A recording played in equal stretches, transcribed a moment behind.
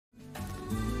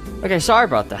Okay, sorry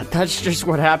about that. That's just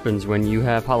what happens when you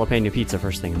have jalapeno pizza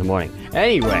first thing in the morning.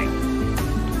 Anyway,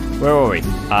 where were we?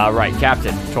 Right,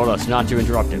 Captain told us not to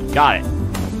interrupt him. Got it.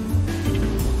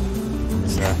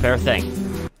 It's a fair thing.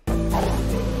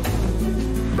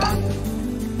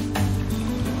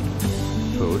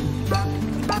 Food.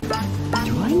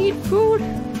 Do I need food?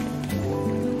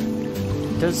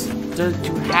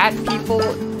 Do hat people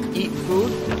eat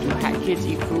food? Do hat kids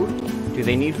eat food? Do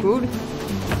they need food?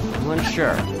 I'm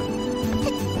unsure.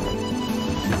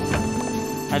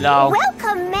 Hello.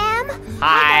 Welcome, ma'am.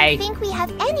 Hi. I don't think we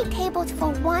have any tables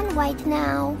for one right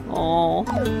now. Oh.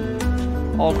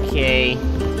 Okay.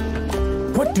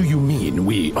 What do you mean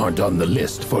we aren't on the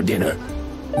list for dinner?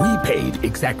 We paid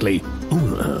exactly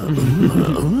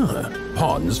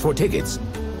pawns for tickets,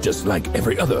 just like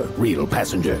every other real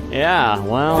passenger. Yeah,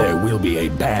 well... There will be a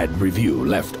bad review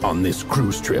left on this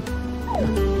cruise trip.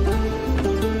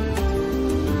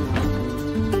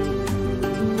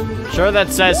 Sure, that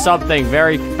says something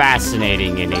very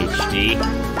fascinating in HD.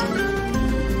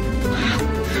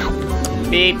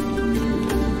 Beep.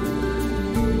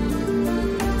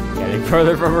 Getting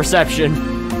further from reception.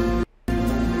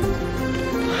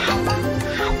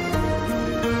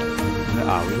 Where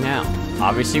are we now?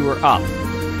 Obviously, we're up.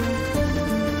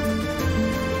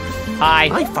 Hi.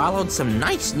 I followed some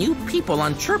nice new people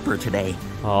on Chirper today.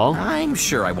 Oh? I'm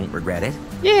sure I won't regret it.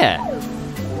 Yeah.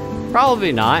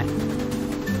 Probably not.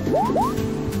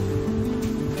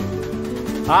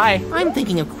 Hi. I'm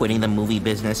thinking of quitting the movie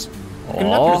business. Oh.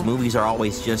 Conductors' movies are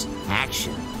always just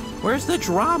action. Where's the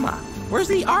drama? Where's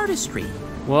the artistry?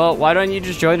 Well, why don't you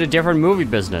just join a different movie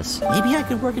business? Maybe I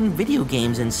could work in video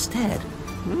games instead.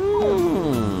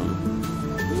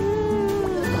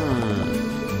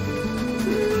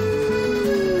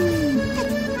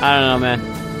 I don't know, man.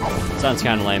 Sounds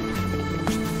kind of lame.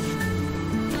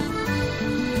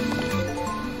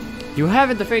 You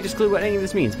haven't the faintest clue what any of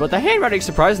this means, but the handwriting's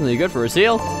surprisingly good for a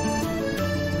seal.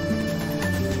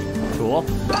 Cool.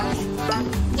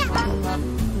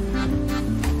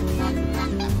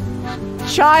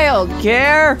 Child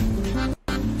care.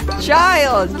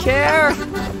 Child care.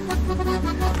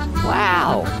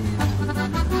 Wow.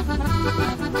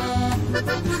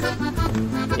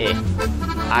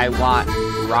 I want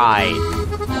ride.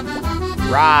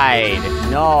 Ride.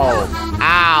 No.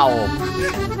 Ow.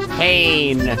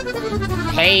 Pain.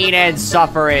 Pain and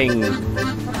suffering.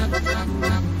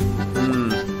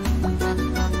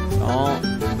 Oh.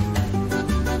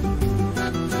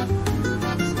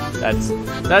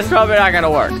 That's probably not gonna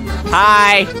work.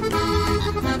 Hi.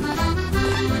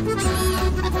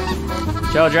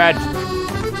 Children.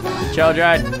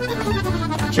 Children.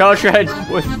 Children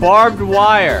with barbed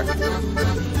wire.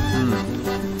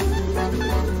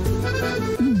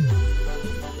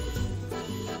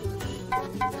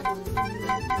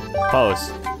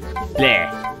 Pose. Bleh.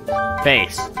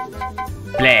 Face.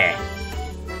 Bleh.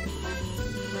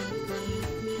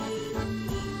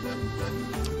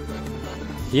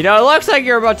 You know, it looks like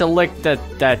you're about to lick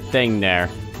that thing there.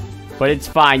 But it's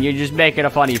fine, you're just making a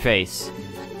funny face.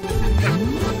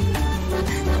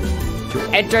 To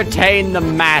entertain the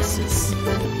masses.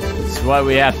 That's what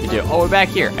we have to do. Oh, we're back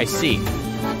here, I see.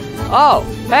 Oh,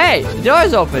 hey, the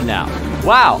door's open now.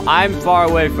 Wow, I'm far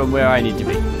away from where I need to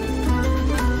be.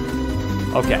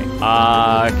 Okay,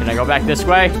 can I go back this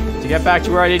way to get back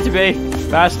to where I need to be?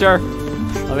 Faster.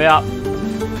 Let me up.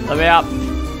 Let me up.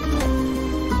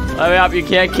 Let me up. You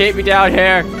can't keep me down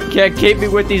here. You can't keep me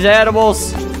with these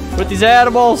animals. With these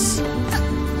animals.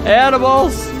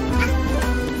 Animals.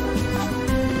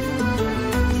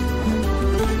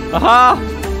 Aha.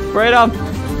 Freedom.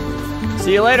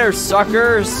 See you later,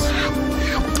 suckers.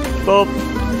 Boop.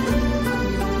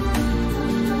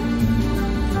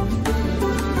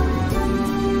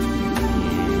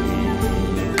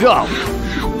 Go.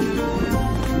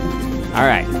 All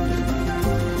right.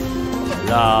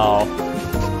 No.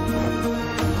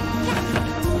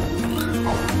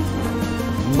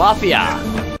 Mafia.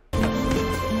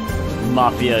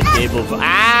 Mafia table.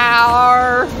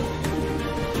 Ow!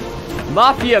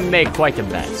 Mafia make quite a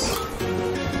mess.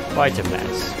 Quite a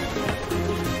mess.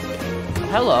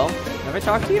 Hello. Have I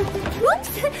talked to you? Whoops!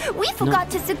 We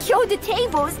forgot to secure the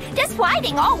tables. There's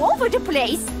writing all over the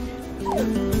place.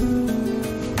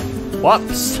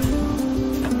 Whoops.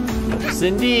 Whoops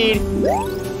indeed.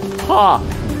 Huh.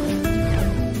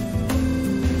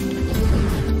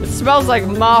 It smells like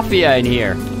mafia in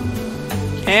here.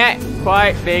 Can't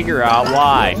quite figure out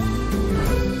why.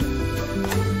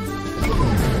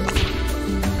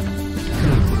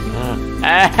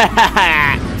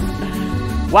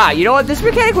 Wow, you know what? This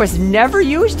mechanic was never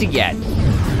used again.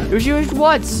 It was used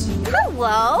once. Oh,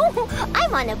 Hello?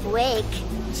 I'm on a break.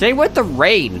 Same with the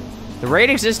rain. The rain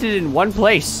existed in one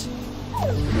place.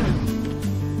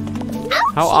 Ouchie!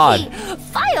 How odd.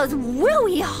 Fire's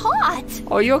really hot.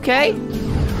 Oh, are you okay?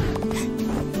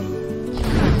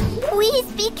 Please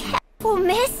be careful,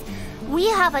 miss. We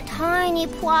have a tiny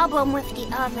problem with the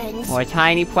ovens. Oh, a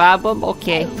tiny problem?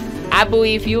 Okay. I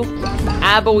believe you.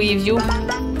 I believe you.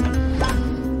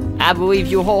 I believe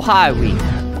you wholeheartedly.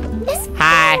 It's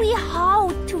Hi. very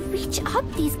hard to reach up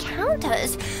these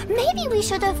counters. Maybe we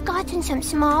should have gotten some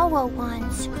smaller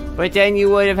ones. But then you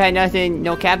would have had nothing,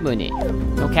 no cabinet.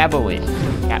 No cabinet.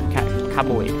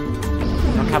 Cabinet.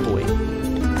 No cabinet.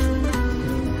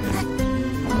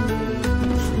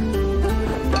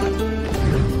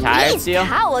 Tired, These Seal?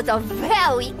 towels are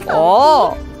very comfy.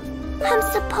 Oh! I'm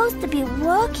supposed to be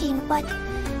working, but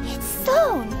it's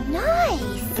so nice.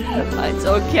 It's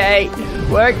okay.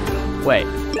 Work. Wait,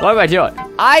 what am I doing?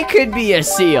 I could be a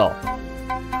seal.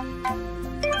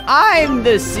 I'm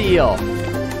the seal.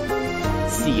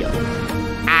 Seal.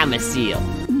 I'm a seal.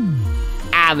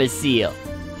 I'm a seal.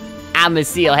 I'm a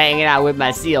seal hanging out with my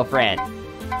seal friend.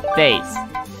 Face.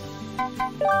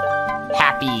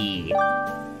 Happy.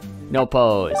 No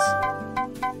pose.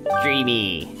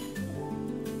 Dreamy.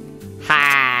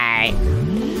 Hi.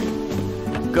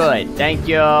 Good, thank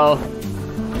you.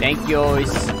 Thank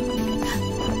yous.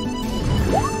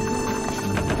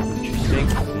 Interesting,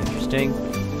 interesting.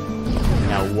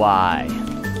 Now why?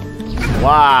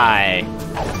 Why?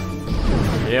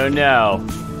 I don't know.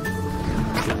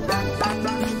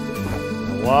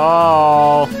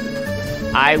 Whoa!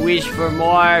 I wish for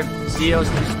more seals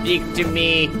to speak to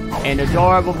me in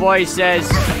adorable voices.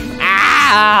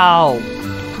 Ow!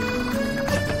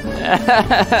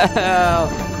 Ow!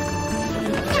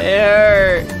 It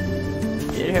hurt.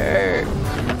 It hurt.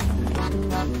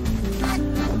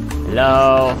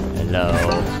 Hello, hello,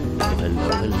 hello,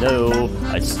 hello.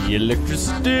 I see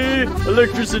electricity.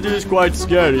 Electricity is quite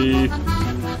scary.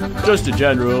 Just in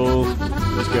general,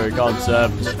 a scary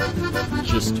concept.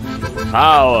 Just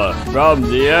power from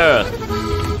the earth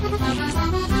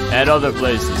and other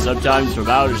places, sometimes from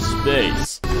outer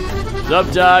space.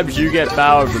 Sometimes you get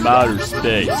power from outer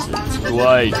space. It's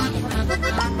quite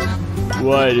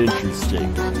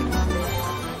interesting.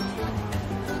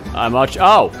 I'm all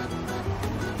oh!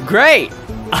 Great!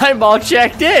 I'm all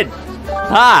checked in!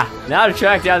 Ha! Now to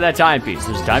track down that timepiece.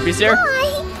 There's a timepiece here?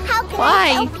 Hi, how can Why?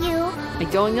 I help you? I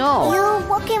don't know. You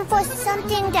looking for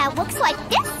something that looks like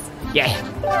this? Yeah.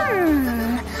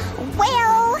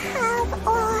 Well, have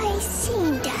I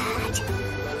seen that?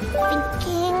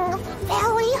 Thinking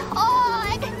very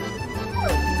hard.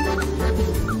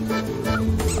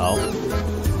 Oh.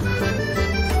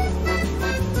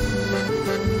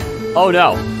 Oh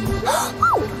no.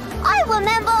 Oh, I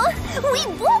remember. We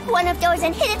broke one of those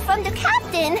and hid it from the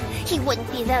captain. He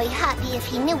wouldn't be very happy if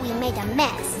he knew we made a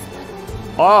mess.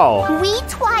 Oh. We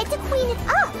tried to clean it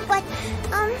up, but,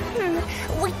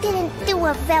 we didn't do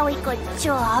a very good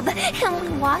job, and we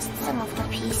lost some of the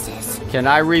pieces. Can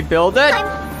I rebuild it?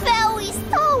 I'm very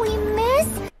sorry, miss.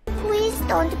 Please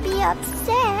don't be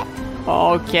upset.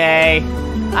 Okay.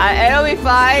 It'll be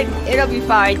fine. It'll be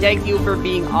fine. Thank you for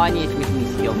being honest with me,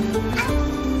 Seal.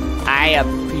 I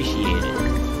appreciate it.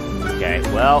 Okay,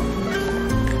 well.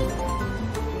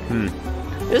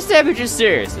 This damage is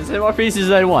serious. It's more pieces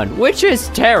than one, which is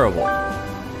terrible.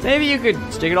 Maybe you could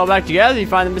stick it all back together and you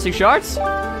find the missing shards?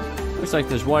 Looks like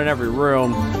there's one in every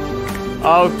room.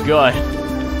 Oh, good.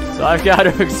 So I've got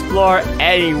to explore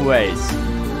anyways.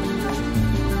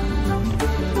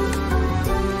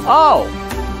 Oh!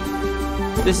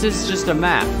 This is just a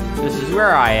map. This is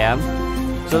where I am.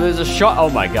 So there's a shot. Oh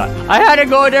my god. I had to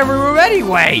go in every room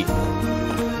anyway!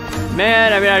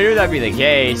 Man, I mean, I knew that'd be the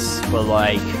case, but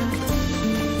like...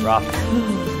 rough.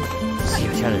 See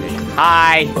your television.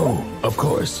 Hi! Oh, of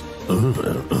course.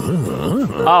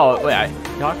 Oh, wait, I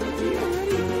talked to you?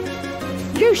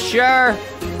 You sure?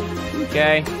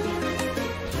 Okay.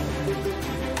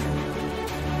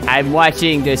 I'm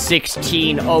watching the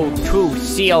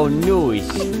 1602 CO News.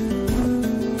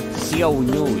 CO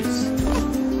News.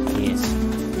 Yes.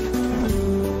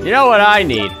 You know what I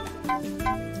need?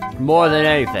 More than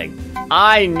anything.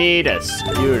 I need a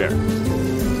scooter.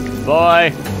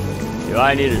 Boy, do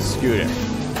I need a scooter.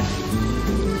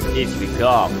 Keeps me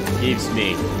calm. Keeps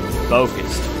me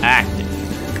focused, active.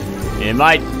 It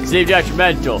might seem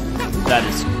detrimental that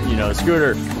a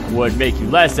scooter would make you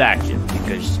less active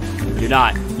because you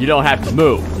don't have to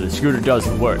move. So the scooter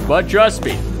doesn't work. But trust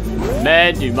me,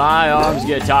 man, do my arms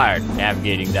get tired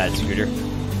navigating that scooter.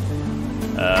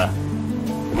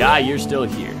 Guy, you're still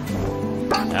here.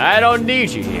 I don't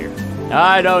need you here.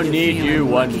 I don't need you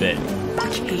one bit.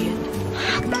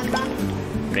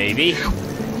 Maybe.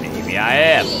 Maybe I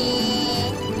am.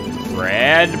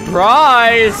 Grand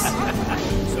prize!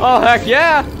 Oh, heck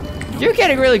yeah! You're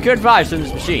getting really good vibes from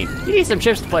this machine. You need some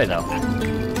chips to play, though.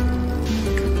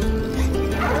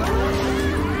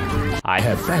 I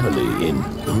have family in...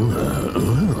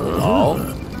 Oh?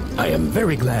 I am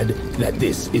very glad that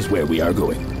this is where we are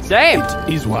going. Same!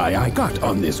 Is why I got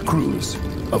on this cruise.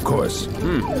 Of course. Of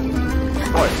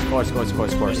course.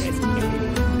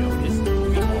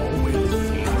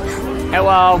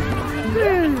 Hello.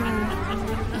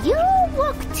 You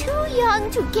look too young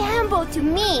to gamble to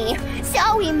me.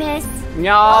 Sorry, miss.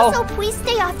 No. Also, please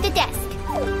stay off the desk.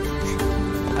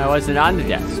 I wasn't on the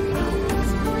desk.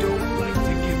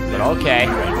 But okay.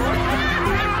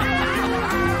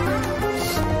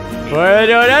 We're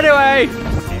doing it anyway.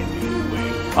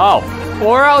 Oh,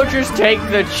 or I'll just take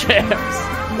the chips.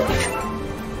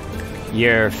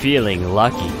 You're feeling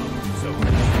lucky.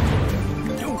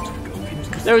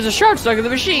 There was a shark stuck in the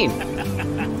machine.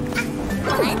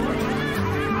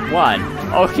 1.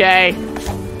 Okay.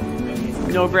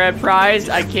 No grand prize.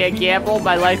 I can't gamble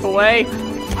my life away.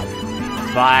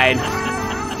 Fine.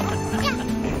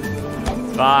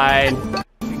 Fine.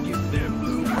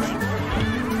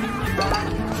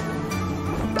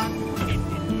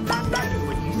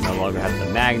 No longer have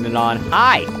the magnet on.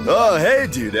 Hi. Oh, hey,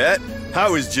 dudette. I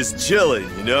was just chilling,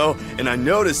 you know, and I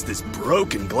noticed this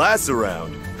broken glass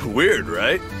around. Weird,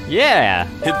 right? Yeah.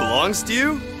 It belongs to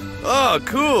you? Oh,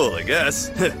 cool, I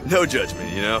guess. No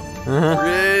judgment, you know?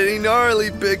 Pretty gnarly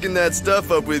picking that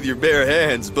stuff up with your bare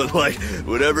hands, but like,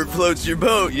 whatever floats your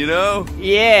boat, you know?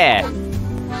 Yeah.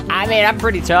 I mean, I'm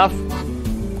pretty tough.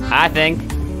 I think.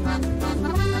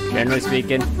 Generally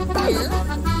speaking.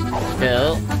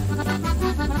 Phil.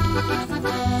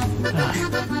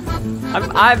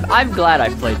 I'm glad I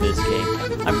played this game.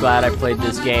 I'm glad I played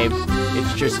this game.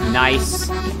 It's just nice.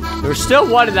 There's still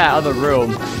one in that other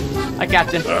room. Hi,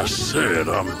 Captain. I said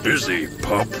I'm busy,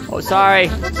 pup. Oh, sorry.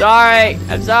 Sorry.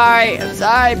 I'm sorry. I'm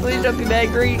sorry. Please don't be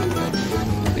angry.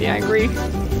 Don't be angry.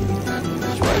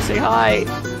 Just want to say hi.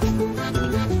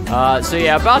 So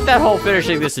yeah, about that whole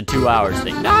finishing this in 2 hours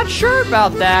thing. Not sure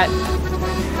about that.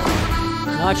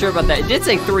 Not sure about that. It did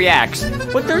say 3 acts,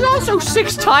 but there's also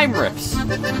 6 time rips.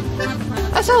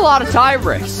 That's a lot of time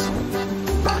rips.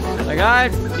 Like,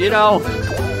 you know,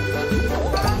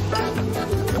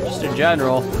 just in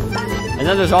general. And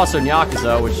then there's also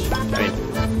Yakuza, which,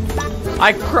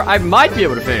 I mean, I might be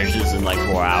able to finish this in like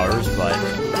 4 hours, but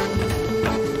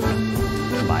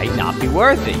it might not be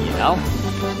worth it, you know?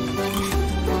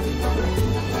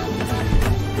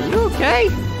 Are you okay?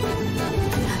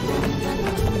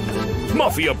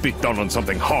 Mafia bit down on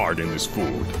something hard in this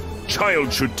food.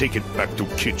 Child should take it back to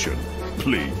kitchen,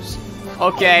 please.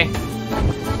 Okay.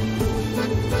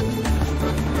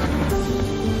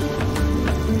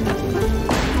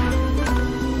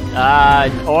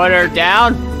 Order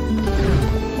down.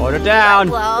 Order down.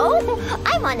 Hello?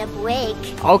 I'm on a break.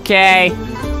 Okay.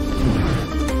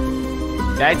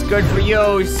 That's good for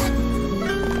you.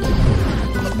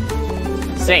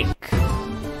 Sink.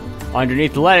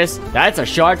 Underneath the lettuce, that's a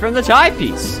shard from the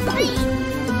timepiece.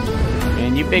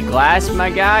 And you big glass, my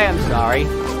guy? I'm sorry.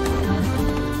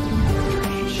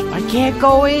 Trash. I can't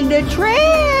go into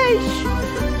trash.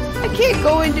 I can't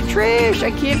go into trash.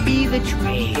 I can't be the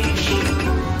trash.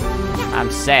 I'm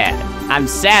sad. I'm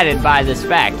saddened by this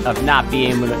fact of not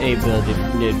being able to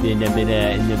be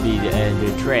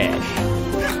the trash.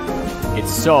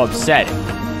 It's so upsetting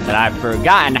that I've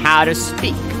forgotten how to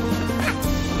speak.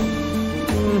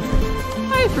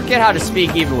 I forget how to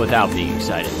speak even without being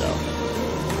excited, though.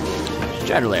 It's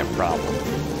generally a problem.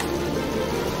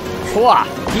 Hua!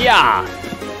 Yeah!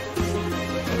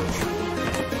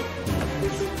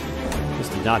 This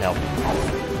did not help.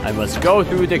 I must go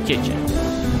through the kitchen.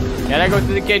 Can I go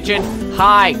through the kitchen?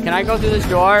 Hi, can I go through this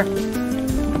door?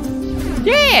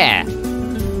 Yeah!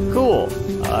 Cool.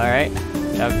 Alright.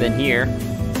 I've been here.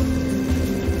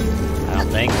 I don't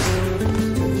think.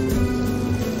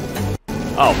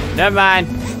 Oh, never mind.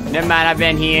 Never mind, I've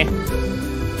been here.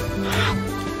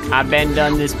 I've been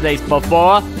done this place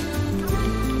before.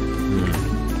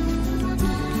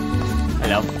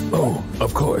 Hello. Oh,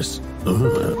 of course.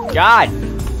 God!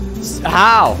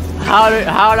 How? How did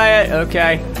I...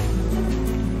 Okay.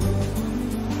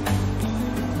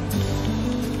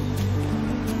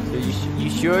 So you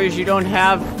sure you don't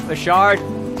have a shard?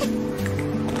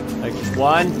 Like just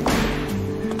one?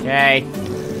 Okay.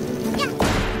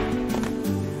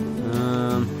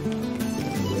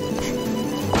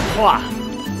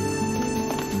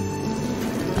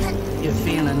 You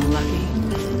feeling lucky?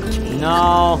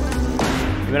 No.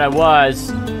 But I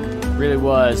was. Really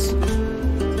was.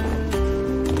 And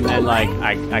then, like,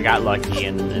 I got lucky,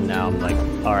 and now I'm like,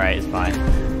 alright, it's fine.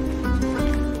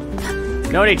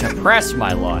 No need to press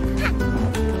my luck.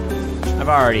 I've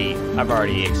already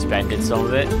expended some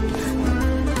of it.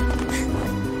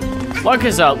 Luck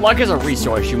is a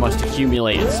resource you must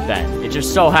accumulate and spend. It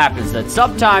just so happens that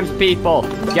sometimes people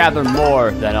gather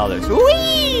more than others.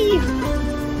 Whee!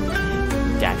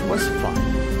 That was fun.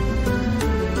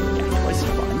 That was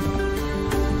fun.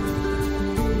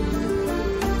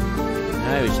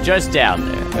 I was just down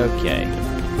there. Okay.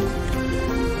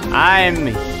 I'm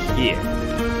here.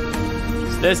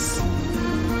 This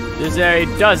area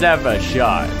does have a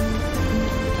shard.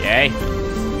 Okay.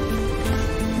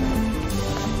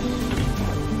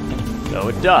 So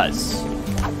it does.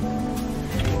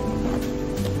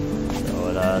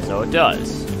 So it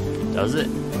does. Does it?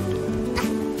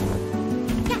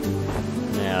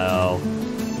 No.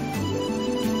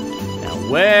 Now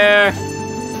where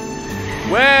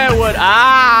would,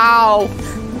 ow!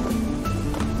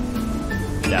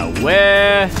 Now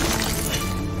where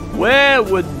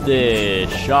would the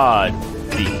shard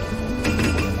be?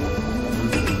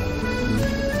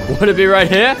 Would it be right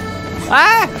here? What?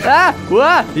 I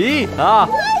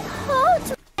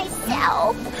hurt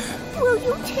myself. Will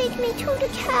you take me to the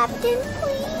captain,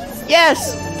 please?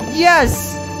 Yes!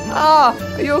 Yes! Are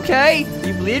you okay? Are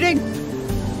you bleeding?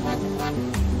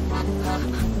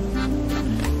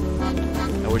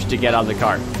 I wish to get on the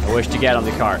cart. I wish to get on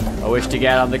the cart. I wish to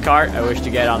get on the cart. I wish to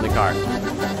get on the cart.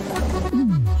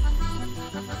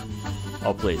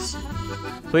 Oh, please.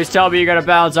 Please tell me you're gonna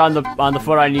balance on the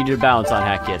foot I need you to balance on,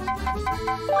 Hat Kid.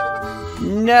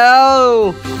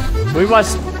 No! We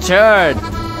must turn.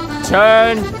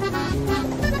 Turn.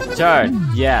 Turn.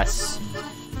 Yes.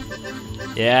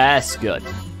 Yes, good.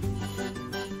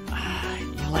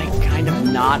 You're like kind of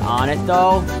not on it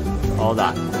though. Hold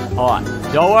on. Hold on.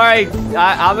 Don't worry.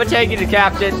 I'm gonna take you to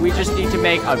Captain. We just need to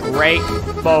make a great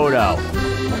photo.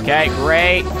 Okay,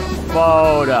 great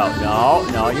photo.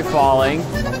 No, you're falling.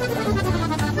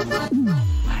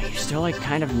 You're still like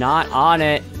kind of not on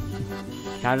it.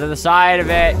 Kind of to the side of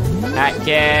it. That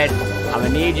kid. I'm gonna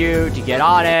need you to get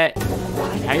on it.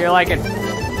 Now you're like in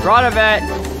front of it.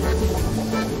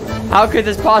 How could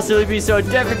this possibly be so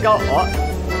difficult?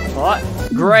 Oh,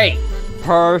 great.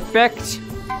 Perfect.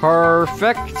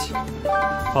 Perfect.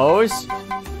 Pose.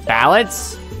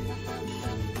 Balance.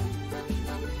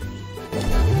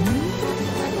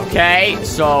 Okay,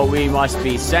 so we must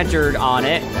be centered on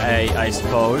it, I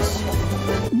suppose.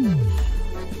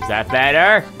 Is that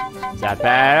better? Is that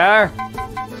better?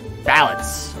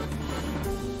 Balance.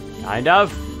 Kind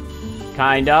of.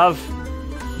 Kind of.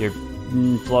 You're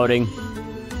floating.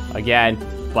 Again.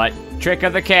 But trick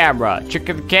of the camera. Trick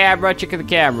of the camera. Trick of the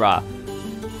camera.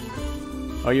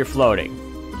 Oh, you're floating.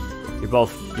 You're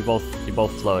both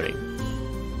floating.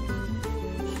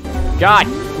 God,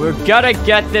 we're gonna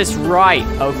get this right,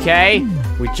 okay?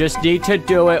 We just need to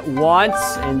do it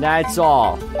once, and that's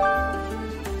all.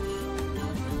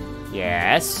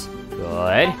 Yes.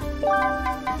 Good.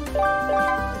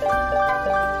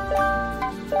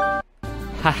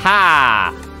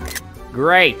 Haha!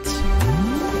 Great.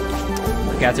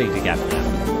 Okay, I'll take you to Captain now.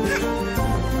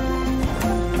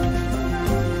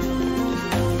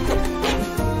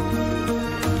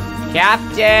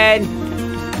 Captain!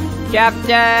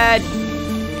 Captain!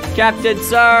 Captain,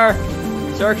 sir!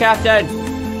 Sir, Captain!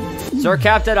 Sir,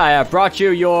 Captain, I have brought you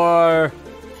your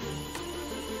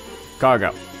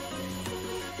cargo.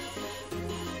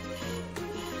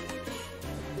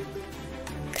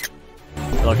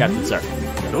 Hello, Captain, sir.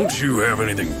 Don't you have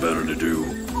anything better to do?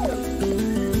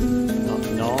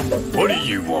 No. What do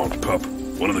you want, pup?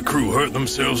 One of the crew hurt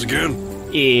themselves again?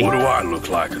 Yeah. What do I look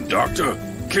like, a doctor?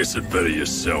 Kiss it better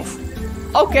yourself.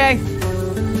 Okay.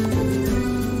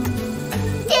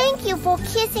 Thank you for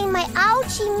kissing my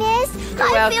ouchie, miss.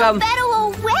 You're I feel welcome. better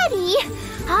already.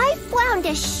 I found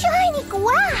a shiny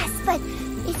glass, but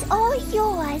it's all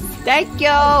yours. Thank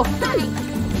you.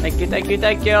 Thank you, thank you,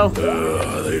 thank you.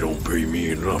 They don't pay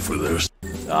me enough for this.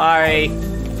 Sorry.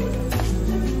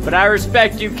 But I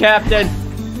respect you, Captain.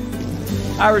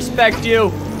 I respect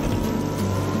you.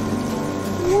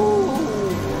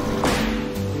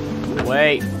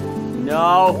 Wait.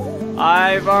 No.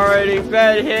 I've already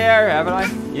been here, haven't I?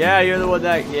 Yeah, you're the one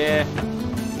that... Yeah.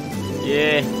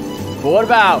 Yeah. But what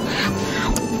about...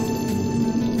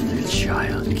 the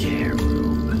child care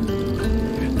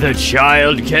room? The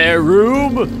child care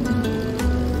room?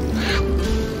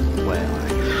 Where are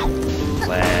you?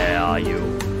 Where are you?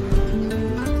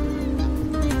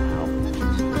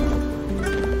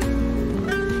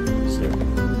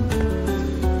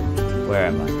 Where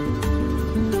am I?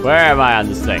 Where am I on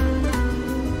this thing?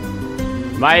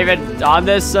 Am I even on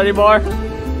this anymore?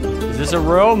 Is this a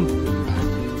room?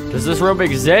 Does this room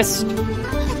exist?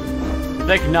 I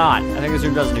think not. I think this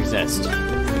room doesn't exist.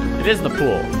 It is the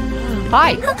pool.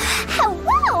 Hi.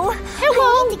 Hello.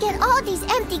 I need to get all these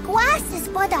empty glasses,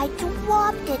 but I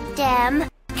dropped them.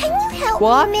 Can you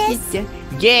help me, miss?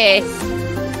 Yes.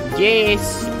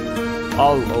 Yes.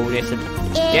 Oh, listen.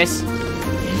 Yes.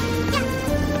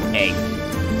 Egg.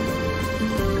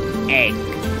 Egg.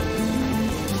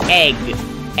 Egg.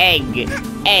 Egg.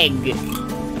 Egg.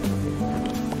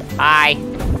 Hi.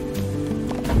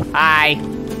 Hi.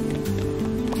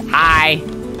 Hi.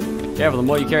 Careful, the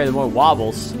more you carry, the more it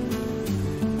wobbles.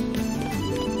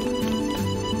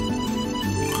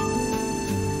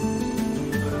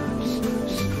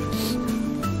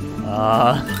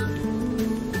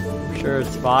 I'm sure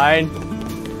it's fine.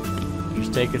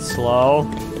 Just take it slow.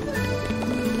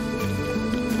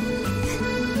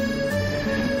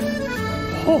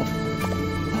 Oh.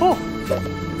 Oh.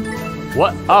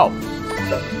 What? Oh.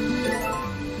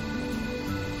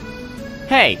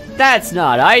 Hey, that's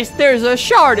not ice. There's a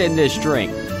shard in this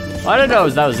drink. I didn't know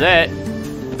that was it.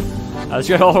 I was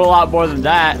gonna hold a lot more than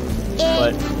that,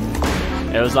 but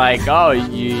it was like, oh,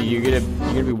 you're gonna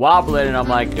be wobbling, and I'm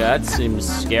like, that seems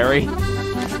scary.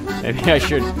 Maybe I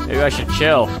should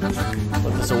chill.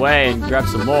 Put this away and grab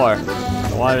some more.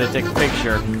 I wanted to take a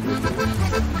picture.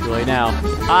 Too late now.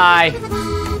 Hi.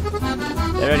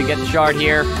 Did I already get the shard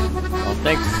here? I don't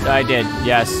think I did.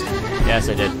 Yes. Yes,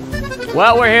 I did.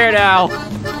 Well, we're here now.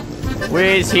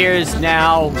 Wiz here's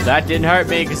now. That didn't hurt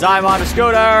me because I'm on a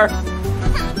scooter.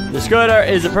 The scooter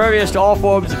is impervious to all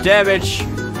forms of damage,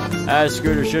 as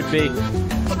scooters should be.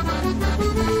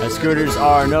 As scooters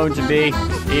are known to be,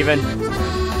 even.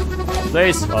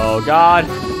 Please. Oh, God.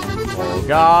 Oh,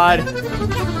 God.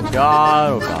 Oh, God.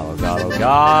 Oh, God. Oh, God. Oh,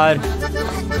 God.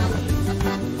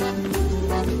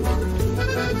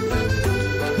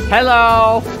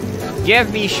 Hello. Give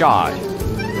me shard.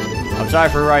 I'm sorry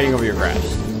for riding over your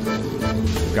grass.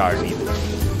 Garden even.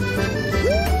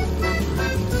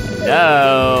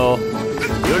 Hello.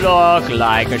 You look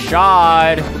like a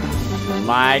shard.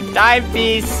 My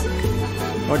timepiece.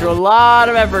 Went to a lot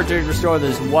of effort to restore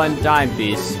this one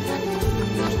timepiece.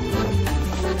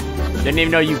 Didn't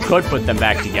even know you could put them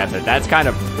back together. That's kind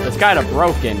of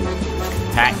broken,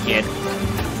 Hat Kid.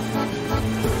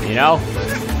 You know?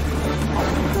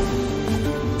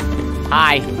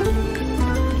 Hi.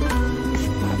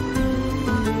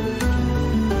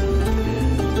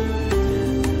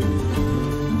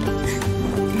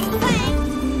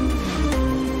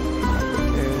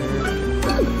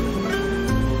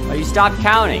 Oh, you stopped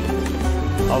counting.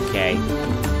 Okay.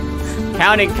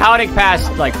 Counting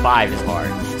past like 5 is hard.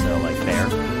 So like there.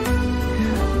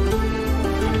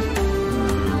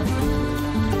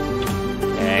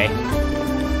 Okay.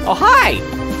 Oh, hi.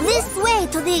 This way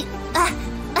to the.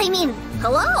 I mean,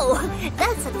 hello.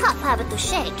 That's a tough habit to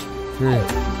shake.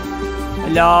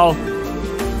 Hello.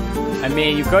 I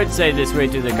mean, you could say this way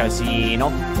to the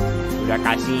casino. To the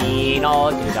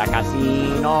casino. To the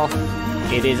casino.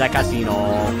 It is a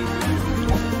casino.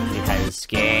 It has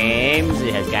games.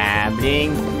 It has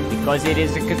gambling. Because it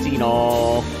is a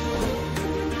casino.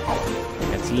 The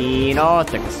casino.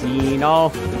 The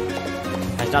casino.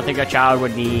 Has nothing a child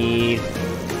would need.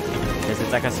 This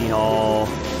is a casino.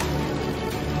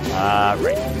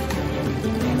 Right.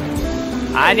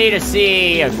 I need to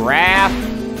see a graph,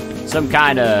 some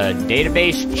kind of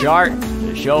database chart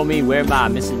to show me where my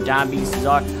missing time pieces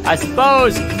are. I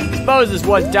suppose this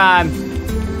one time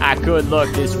I could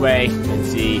look this way and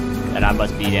see that I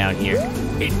must be down here.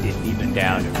 It didn't even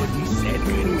down what you said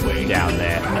anyway. Down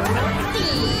there.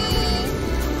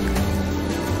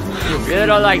 It's a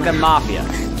little like the mafia,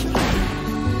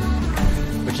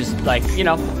 which is like, you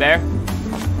know, fair.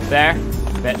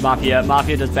 Mafia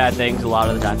does bad things a lot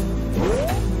of the time.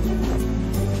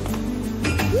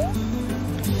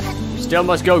 Still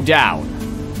must go down.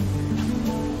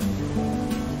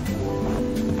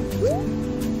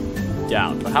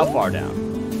 Down, but how far down?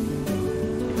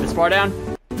 This far down?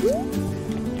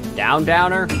 Down,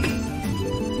 downer?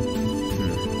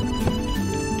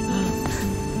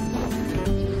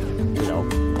 No.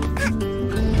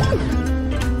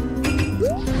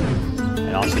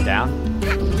 And also down.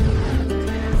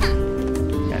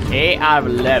 8 out of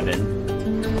 11.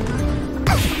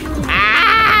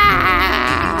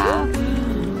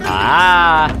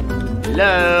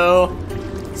 Hello.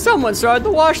 Someone started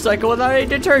the wash cycle without any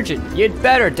detergent. You'd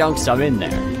better dunk some in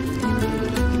there.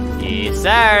 Yes,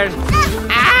 sir.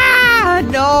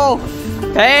 No.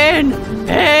 Pain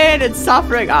and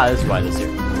suffering. This is why this here.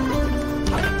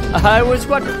 I was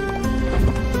wondering.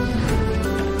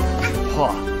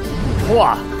 Hua.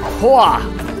 Hua. Hua.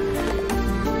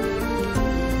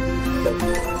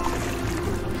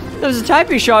 There's a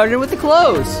typing shard in it with the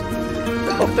clothes.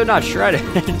 Hope they're not shredded.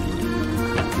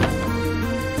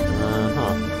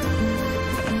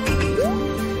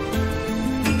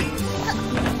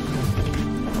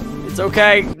 It's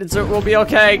okay. We'll be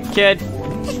okay, kid.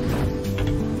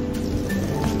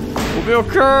 We'll be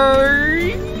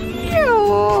okay.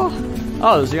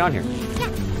 Oh, there's a Eon here.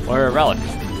 Or a relic.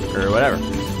 Or whatever.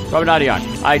 Probably not Eon.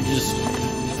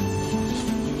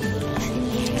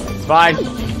 It's fine.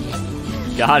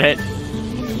 Got it.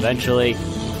 Eventually.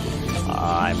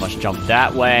 I must jump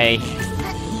that way.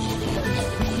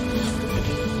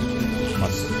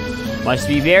 Must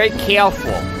be very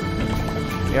careful.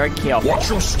 Very careful. Watch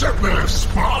your step there,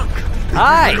 Spark.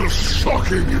 Hi. It feels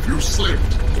shocking if you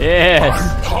slipped. Yes.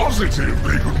 I'm positive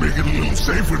they could make it a little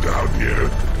safer down here,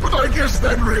 but I guess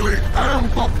that really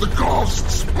amp up the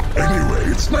costs. Anyway,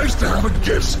 it's nice to have a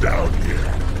guest down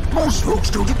here. Most folks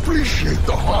don't appreciate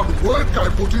the hard work I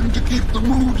put in to keep the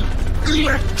mood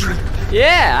electric.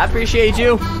 Yeah, I appreciate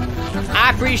you.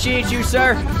 I appreciate you,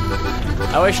 sir.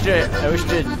 I wish to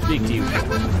speak to you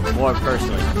more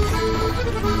personally.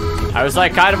 I was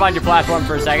like kind of on your platform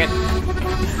for a second.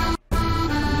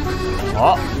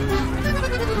 Oh.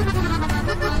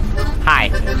 Hi.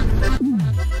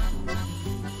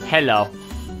 Hello.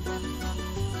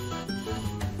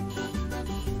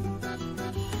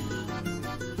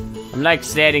 I'm like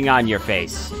standing on your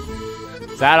face.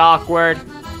 Is that awkward?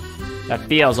 That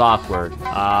feels awkward.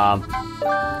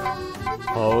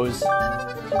 Pose.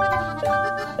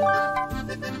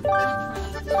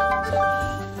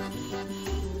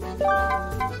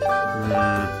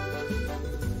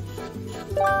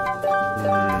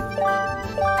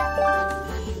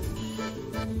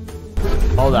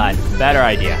 Hold on. Better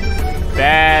idea.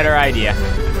 Better idea.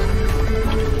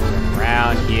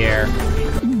 Around here.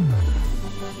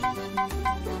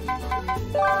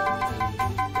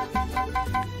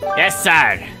 Yes,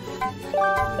 sir.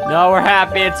 No, we're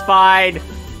happy. It's fine.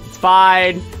 It's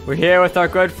fine. We're here with our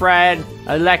good friend,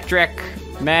 Electric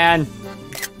Man,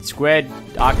 Squid,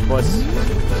 Octopus.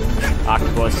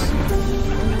 Octopus.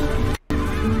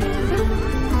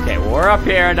 Okay, well, we're up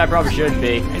here, and I probably should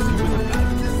be.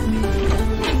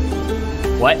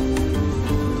 What?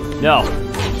 No.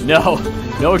 No.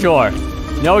 No door.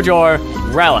 No door.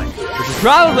 Relic. Which is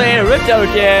probably a Rip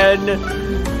Token.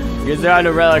 Because there are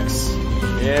no relics.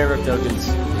 Yeah, Rip Tokens.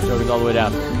 Rip Tokens all the way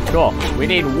down. Cool. We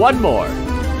need one more.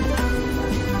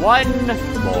 One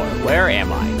more. Where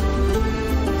am I?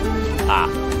 Ah.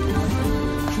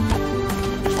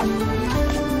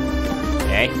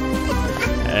 Okay.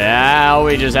 Now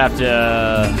we just have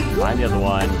to find the other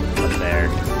one. Up there.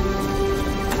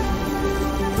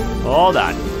 Hold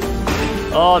on.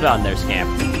 Hold on there, Scamp.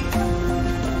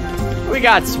 We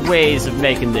got ways of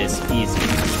making this easy.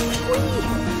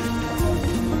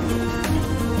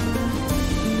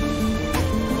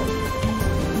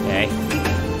 Okay.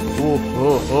 Ooh.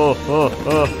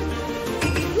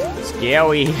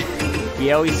 Scary.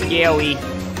 Scary, scary.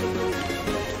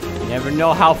 Never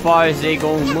know how far they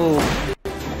gonna move.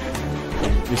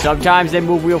 Sometimes they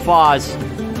move real fast.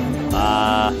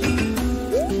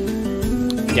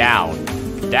 Down.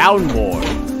 Down more.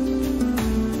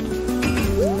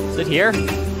 Is it here?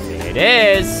 It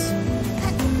is.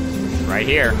 Right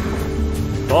here.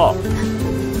 Cool.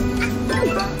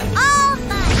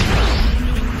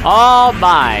 All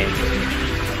mine.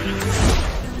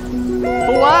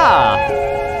 Wow.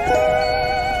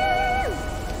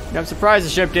 I'm surprised the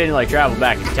ship didn't like travel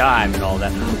back in time and all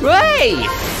that. Wait!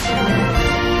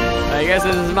 I guess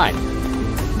this is mine.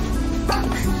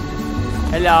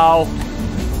 Hello.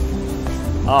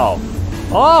 Oh.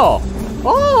 Oh!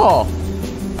 Oh!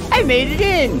 I made it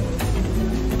in!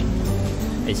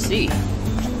 I see.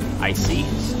 I see.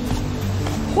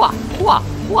 Wah! Wah!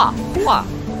 Wah! Wah!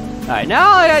 Alright, now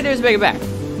all I gotta do is make it back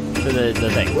to the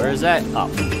thing. Where is that? Oh.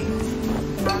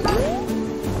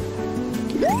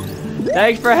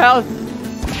 Thanks for help!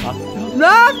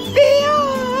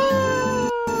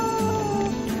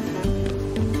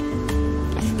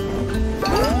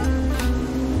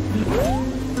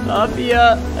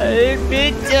 Mafia, I didn't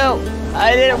mean to.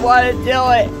 I didn't want to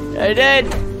do it. I did.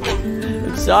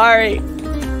 I'm sorry.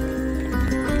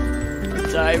 I'm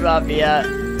sorry, Mafia.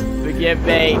 Forgive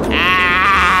me.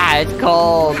 Ah, it's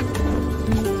cold.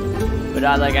 But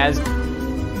not like as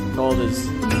cold as...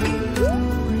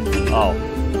 Oh.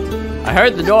 I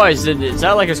heard the noise and it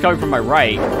sounded like it's coming from my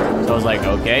right. So I was like,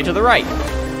 okay, to the right.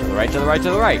 To the right, to the right, to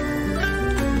the right.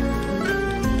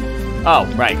 Oh,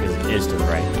 right, because it is to the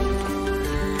right.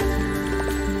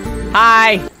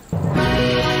 Hi!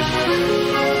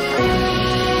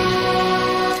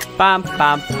 bum,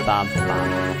 bum, bum, bum.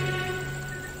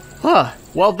 Huh.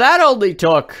 Well, that only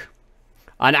took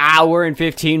an hour and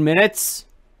 15 minutes.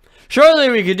 Surely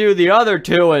we could do the other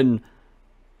two in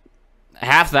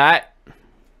half that.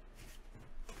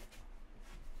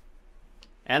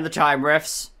 And the time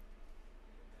riffs.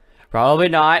 Probably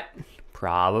not.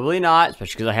 Probably not.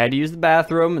 Especially because I had to use the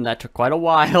bathroom and that took quite a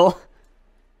while.